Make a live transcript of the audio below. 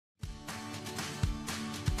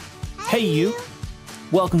Hey you!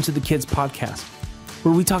 Welcome to the Kids Podcast,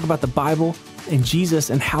 where we talk about the Bible and Jesus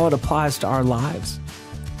and how it applies to our lives.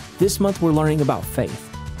 This month we're learning about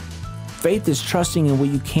faith. Faith is trusting in what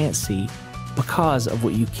you can't see because of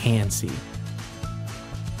what you can see.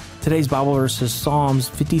 Today's Bible verse is Psalms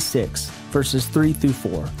 56, verses 3 through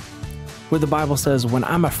 4, where the Bible says, "When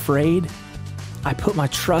I'm afraid, I put my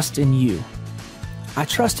trust in you. I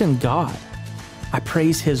trust in God. I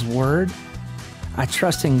praise His word. I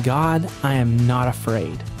trust in God. I am not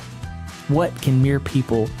afraid. What can mere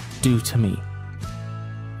people do to me?"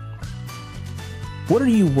 What are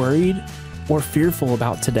you worried or fearful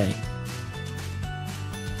about today?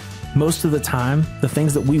 Most of the time, the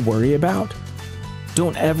things that we worry about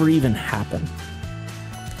don't ever even happen.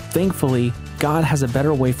 Thankfully, God has a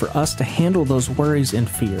better way for us to handle those worries and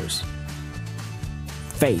fears.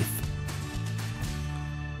 Faith.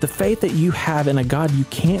 The faith that you have in a God you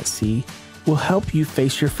can't see will help you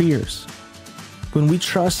face your fears. When we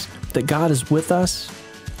trust that God is with us,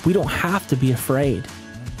 we don't have to be afraid.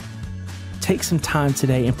 Take some time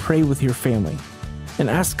today and pray with your family and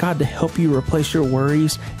ask God to help you replace your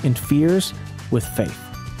worries and fears with faith.